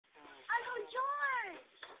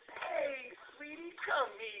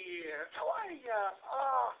here. How are ya?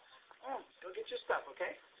 Go get your stuff,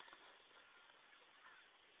 okay?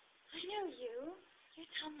 I know you.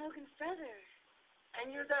 You're Tom Logan's brother.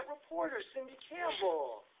 And you're that reporter, Cindy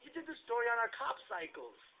Campbell. You did the story on our cop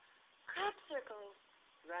cycles. Crop circles.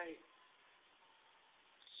 Right.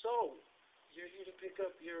 So, you're here to pick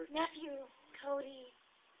up your... Nephew, Cody.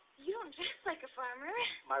 You don't dress like a farmer.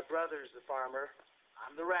 My brother's the farmer.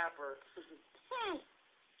 I'm the rapper.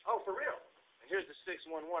 Oh, for real? And here's the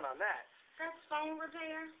 611 on that. That's phone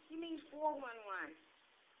repair? You mean 411?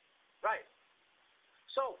 Right.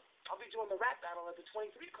 So, I'll be doing the rap battle at the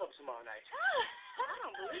 23 Club tomorrow night. I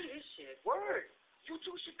don't believe this shit. Word. You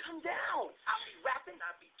two should come down. I'll be rapping,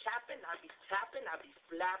 I'll be capping, I'll be tapping, I'll be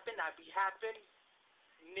flapping, I'll be happing.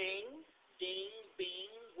 Ning, ding,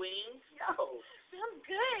 bing, wing. Yo. Sounds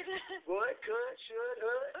good. Would, could, should,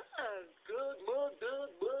 hood. Good, mug, good,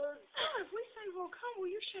 bug. If we say we'll come,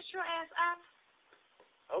 will you shut your ass up?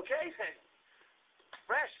 Okay, then.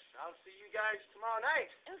 Fresh. I'll see you guys tomorrow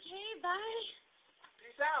night. Okay,